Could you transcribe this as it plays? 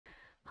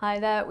Hi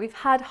there. We've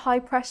had high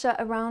pressure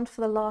around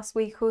for the last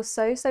week or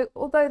so. So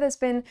although there's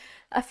been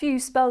a few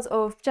spells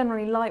of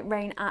generally light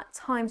rain at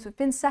times, we've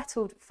been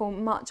settled for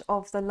much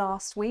of the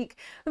last week.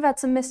 We've had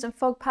some mist and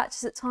fog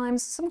patches at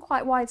times, some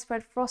quite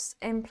widespread frost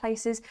in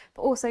places,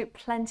 but also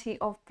plenty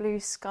of blue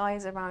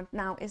skies around.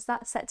 Now, is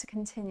that set to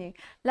continue?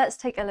 Let's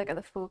take a look at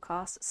the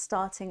forecast,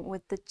 starting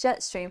with the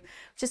jet stream,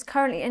 which is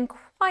currently in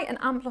quite an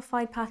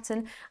amplified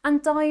pattern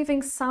and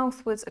diving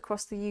southwards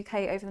across the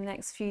UK over the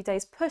next few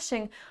days,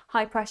 pushing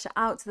high pressure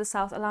out to the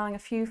south, allowing a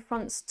few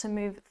fronts to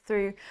move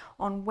through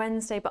on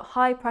Wednesday, but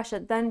high pressure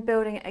then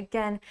building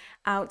again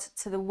out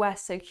to the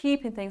west, so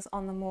keeping things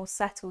on the more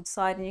settled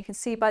side. And you can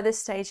see by this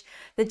stage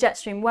the jet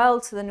stream well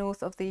to the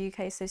north of the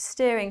UK, so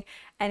steering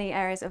any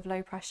areas of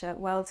low pressure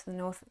well to the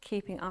north,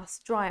 keeping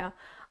us drier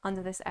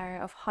under this area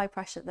of high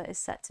pressure that is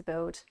set to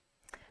build.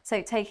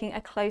 So taking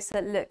a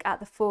closer look at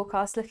the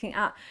forecast, looking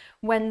at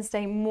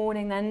Wednesday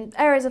morning then,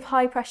 areas of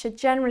high pressure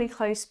generally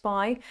close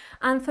by,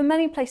 and for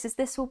many places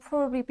this will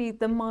probably be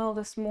the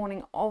mildest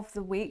morning of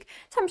the week.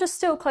 Temperatures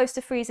still close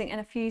to freezing in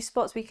a few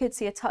spots. We could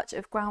see a touch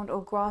of ground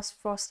or grass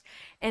frost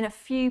in a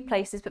few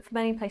places, but for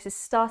many places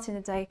starting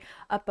the day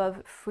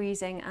above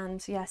freezing,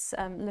 and yes,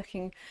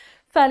 looking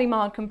fairly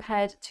mild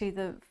compared to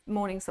the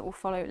mornings that will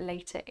follow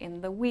later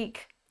in the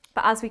week.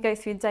 But as we go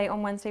through the day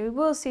on Wednesday, we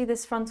will see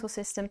this frontal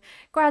system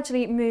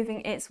gradually moving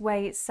its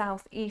way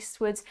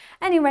southeastwards.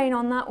 Any rain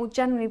on that will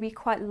generally be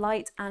quite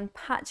light and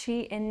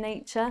patchy in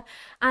nature,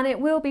 and it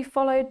will be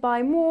followed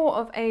by more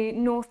of a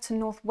north to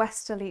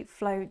northwesterly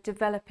flow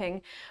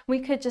developing. We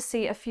could just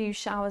see a few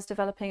showers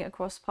developing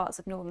across parts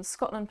of northern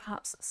Scotland,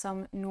 perhaps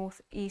some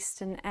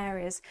northeastern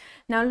areas.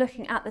 Now,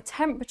 looking at the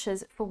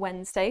temperatures for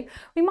Wednesday,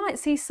 we might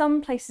see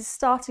some places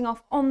starting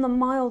off on the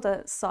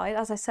milder side.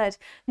 As I said,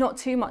 not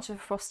too much of a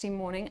frosty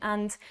morning,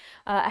 and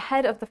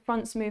ahead of the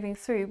fronts moving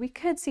through, we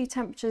could see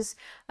temperatures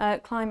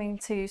climbing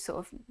to sort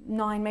of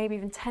 9, maybe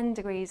even 10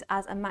 degrees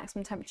as a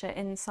maximum temperature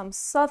in some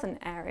southern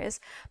areas.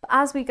 But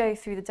as we go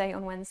through the day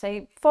on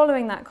Wednesday,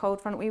 following that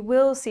cold front, we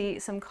will see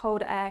some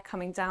cold air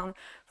coming down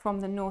from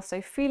the north,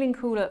 so feeling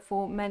cooler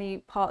for many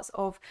parts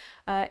of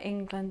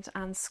England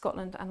and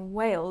Scotland and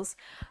Wales,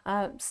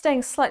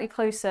 staying slightly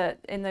closer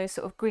in those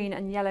sort of green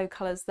and yellow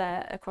colours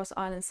there across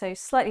Ireland, so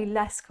slightly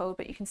less cold,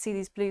 but you can see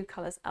these blue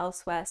colours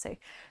elsewhere, so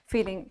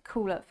feeling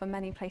cooler for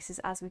many places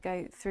as we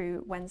go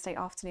through Wednesday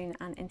afternoon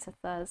and into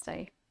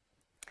Thursday.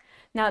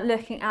 Now,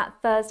 looking at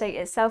Thursday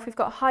itself, we've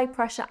got high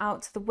pressure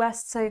out to the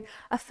west, so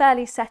a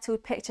fairly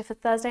settled picture for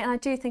Thursday, and I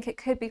do think it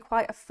could be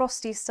quite a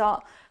frosty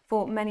start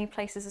for many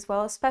places as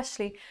well,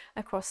 especially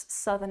across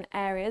southern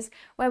areas,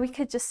 where we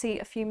could just see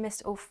a few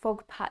mist or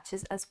fog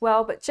patches as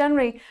well, but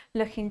generally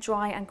looking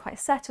dry and quite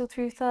settled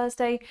through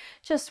Thursday,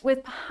 just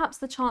with perhaps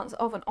the chance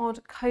of an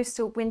odd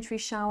coastal wintry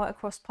shower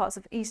across parts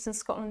of eastern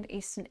Scotland,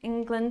 eastern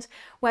England,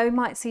 where we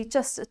might see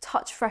just a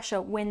touch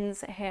fresher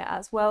winds here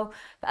as well,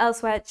 but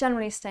elsewhere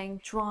generally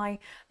staying dry,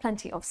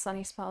 plenty of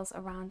sunny spells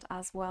around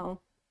as well.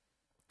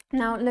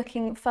 Now,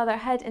 looking further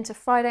ahead into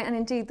Friday and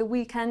indeed the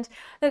weekend,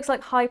 looks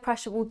like high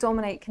pressure will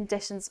dominate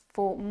conditions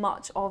for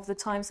much of the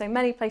time. So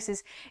many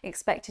places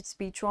expected to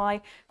be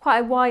dry. Quite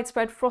a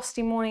widespread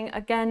frosty morning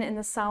again in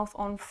the south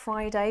on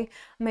Friday.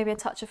 Maybe a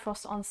touch of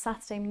frost on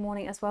Saturday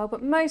morning as well.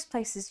 But most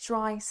places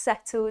dry,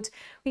 settled.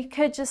 We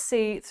could just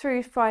see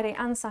through Friday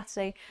and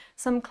Saturday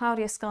some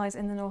cloudier skies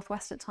in the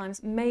northwest at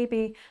times.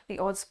 Maybe the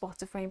odd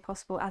spot of rain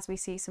possible as we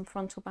see some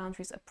frontal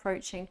boundaries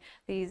approaching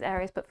these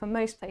areas. But for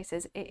most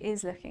places, it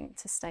is looking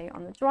to stay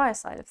on the drier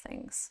side of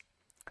things.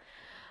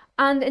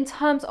 And in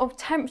terms of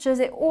temperatures,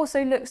 it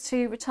also looks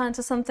to return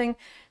to something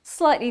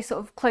slightly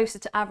sort of closer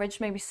to average,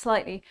 maybe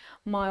slightly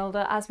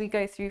milder as we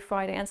go through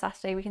Friday and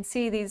Saturday. We can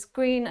see these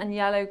green and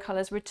yellow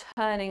colours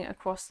returning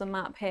across the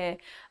map here.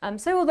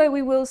 So although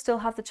we will still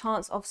have the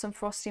chance of some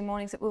frosty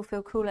mornings, it will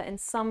feel cooler in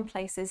some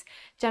places.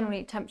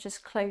 Generally, temperatures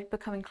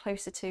becoming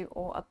closer to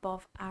or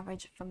above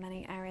average for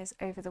many areas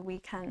over the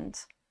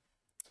weekend.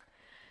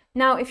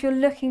 Now, if you're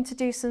looking to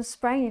do some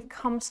spraying, you've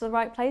come to the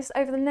right place.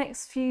 Over the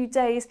next few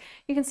days,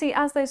 you can see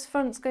as those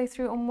fronts go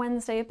through on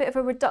Wednesday, a bit of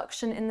a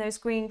reduction in those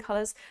green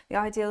colours, the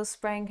ideal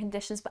spraying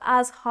conditions. But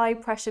as high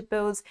pressure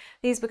builds,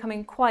 these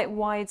becoming quite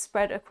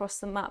widespread across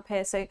the map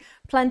here. So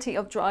plenty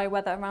of dry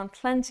weather around,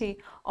 plenty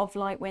of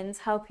light winds,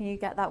 helping you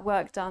get that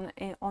work done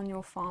on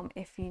your farm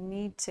if you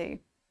need to.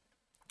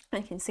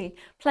 And you can see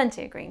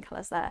plenty of green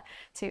colours there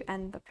to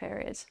end the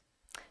period.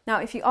 Now,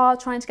 if you are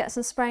trying to get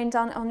some spraying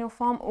done on your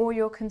farm, or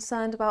you're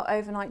concerned about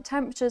overnight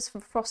temperatures from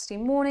frosty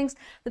mornings,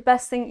 the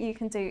best thing you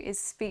can do is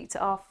speak to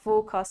our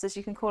forecasters.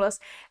 You can call us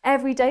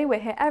every day. We're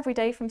here every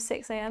day from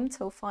 6 AM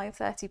till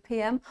 5:30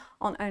 PM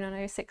on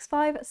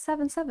 09065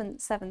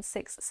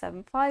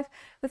 777675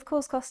 with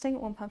calls costing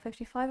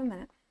 £1.55 a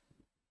minute.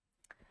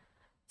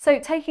 So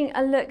taking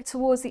a look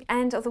towards the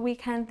end of the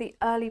weekend, the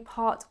early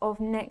part of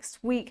next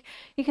week,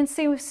 you can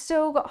see we've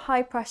still got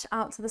high pressure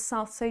out to the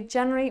south, so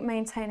generally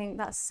maintaining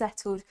that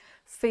settled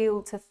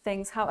feel to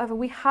things. However,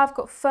 we have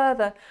got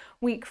further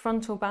weak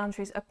frontal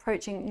boundaries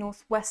approaching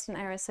northwestern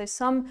areas, so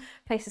some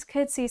places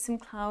could see some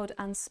cloud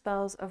and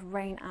spells of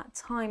rain at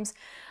times.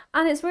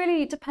 And it's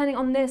really depending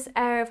on this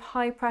area of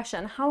high pressure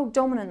and how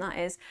dominant that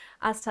is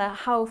as to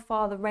how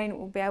far the rain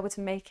will be able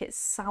to make it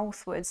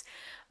southwards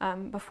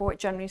before it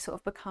generally sort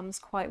of becomes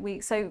quite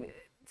weak. So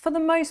for the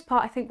most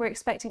part, I think we're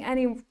expecting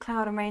any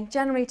cloud and rain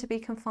generally to be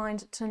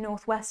confined to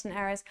northwestern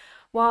areas,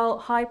 while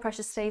high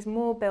pressure stays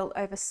more built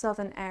over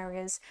southern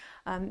areas,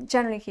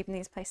 generally keeping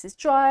these places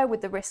drier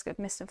with the risk of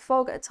mist and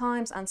fog at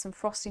times and some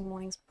frosty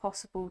mornings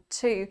possible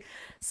too.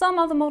 Some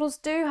other models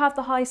do have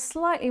the high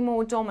slightly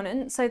more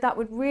dominant, so that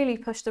would really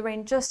push the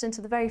rain just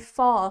into the very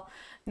far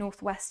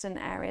northwestern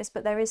areas,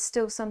 but there is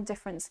still some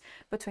difference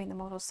between the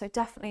models, so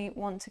definitely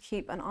one to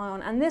keep an eye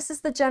on. And this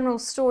is the general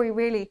story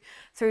really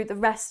through the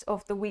rest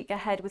of the week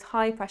ahead, with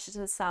high pressure to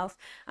the south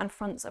and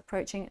fronts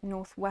approaching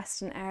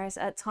northwestern areas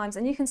at times.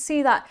 And you can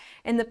see that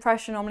in the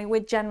pressure anomaly,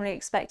 we're generally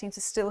expecting to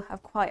still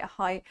have quite a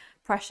high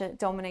pressure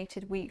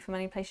dominated week for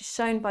many places,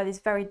 shown by these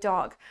very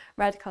dark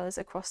red colours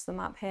across the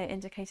map here,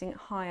 indicating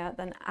higher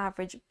than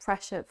average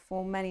pressure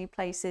for many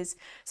places,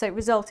 so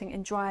resulting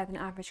in drier than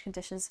average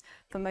conditions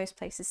for most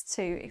places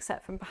too,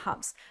 except from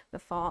perhaps the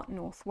far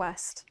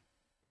northwest.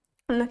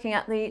 Looking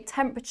at the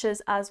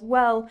temperatures as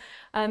well,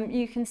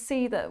 you can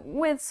see that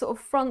with sort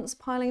of fronts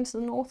piling to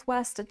the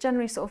northwest, a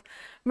generally sort of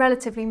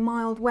relatively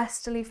mild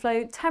westerly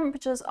flow,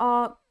 temperatures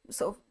are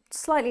sort of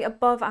slightly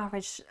above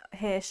average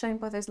here, shown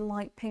by those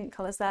light pink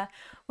colours there,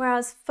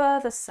 whereas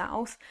further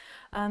south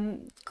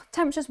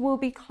temperatures will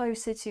be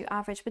closer to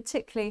average,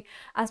 particularly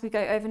as we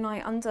go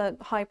overnight under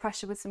high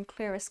pressure with some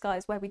clearer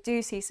skies where we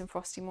do see some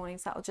frosty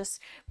mornings. That will just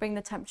bring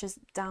the temperatures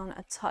down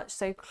a touch,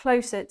 so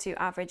closer to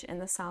average in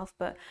the south,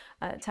 but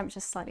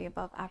temperatures slightly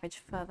above average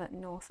further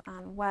north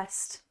and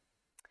west.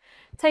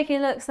 Taking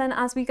a look then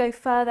as we go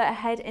further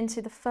ahead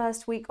into the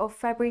first week of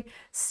February,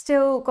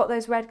 still got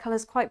those red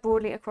colours quite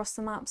broadly across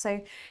the map,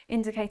 so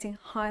indicating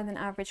higher than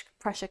average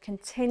pressure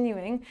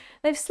continuing.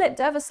 They've slipped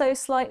ever so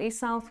slightly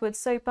southwards,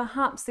 so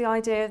perhaps the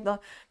idea of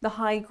the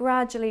high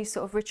gradually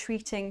sort of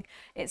retreating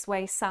its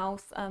way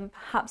south,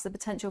 perhaps the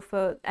potential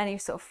for any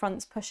sort of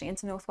fronts pushing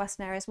into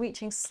northwestern areas,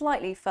 reaching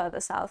slightly further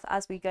south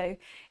as we go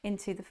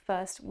into the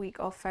first week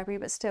of February,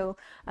 but still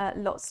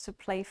lots to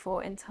play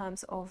for in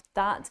terms of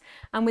that.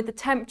 And with the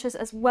temperatures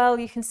as well,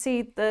 you can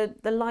see the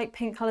light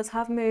pink colours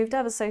have moved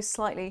ever so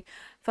slightly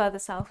further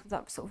south with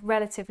that sort of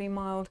relatively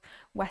mild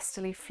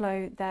westerly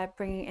flow there,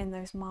 bringing in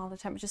those milder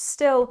temperatures,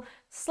 still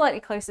slightly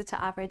closer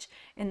to average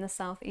in the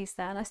southeast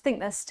there. And I think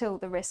there's still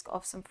the risk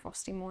of some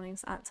frosty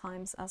mornings at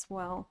times as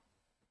well.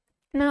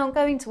 Now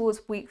going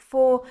towards week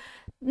 4,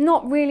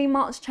 not really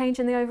much change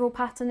in the overall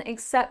pattern,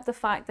 except the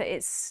fact that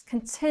it's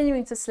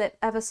continuing to slip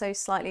ever so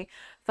slightly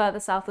further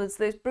southwards,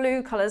 those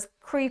blue colours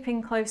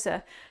creeping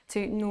closer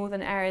to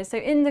northern areas, so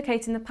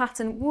indicating the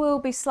pattern will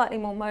be slightly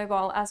more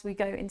mobile as we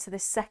go into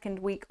this second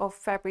week of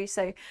February,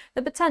 so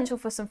the potential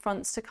for some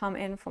fronts to come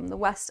in from the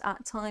west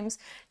at times.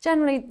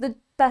 Generally the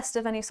best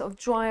of any sort of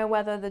drier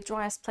weather, the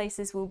driest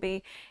places will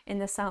be in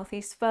the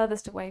southeast,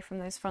 furthest away from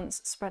those fronts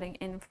spreading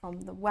in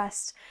from the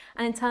west.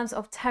 And in terms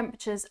of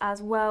temperatures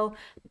as well,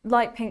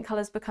 light pink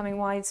colours becoming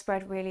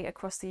widespread really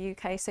across the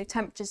UK, so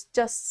temperatures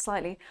just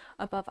slightly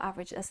above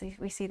average as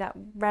we see that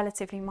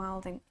relatively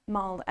mild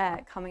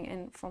air coming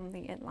in from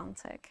the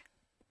Atlantic.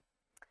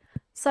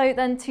 So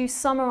then to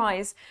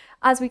summarise,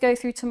 as we go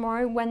through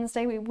tomorrow,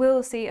 Wednesday, we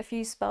will see a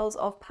few spells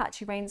of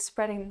patchy rain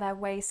spreading their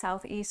way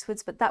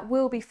southeastwards, but that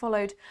will be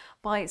followed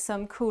by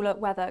some cooler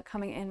weather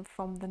coming in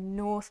from the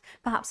north,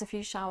 perhaps a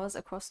few showers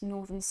across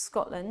northern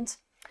Scotland.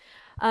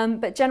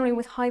 But generally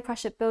with high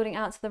pressure building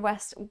out to the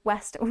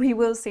west, we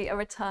will see a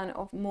return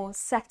of more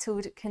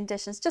settled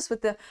conditions, just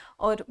with the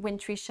odd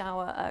wintry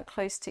shower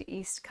close to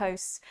east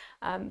coasts,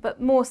 but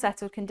more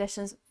settled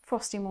conditions,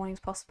 frosty mornings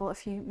possible, a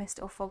few mist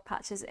or fog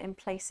patches in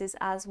places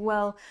as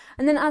well.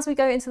 And then as we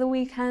go into the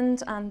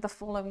weekend and the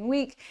following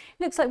week,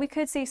 it looks like we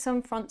could see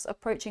some fronts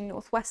approaching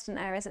northwestern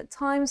areas at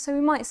times, so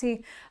we might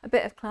see a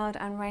bit of cloud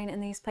and rain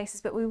in these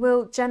places, but we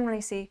will generally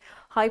see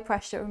high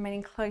pressure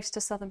remaining close to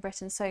southern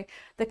Britain, so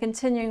the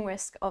continuing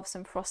risk of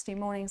some frosty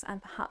mornings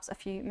and perhaps a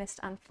few mist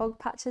and fog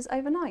patches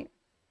overnight.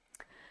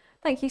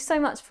 Thank you so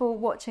much for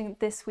watching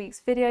this week's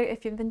video.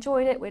 If you've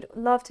enjoyed it, we'd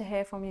love to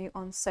hear from you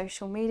on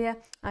social media.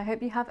 I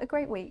hope you have a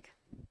great week.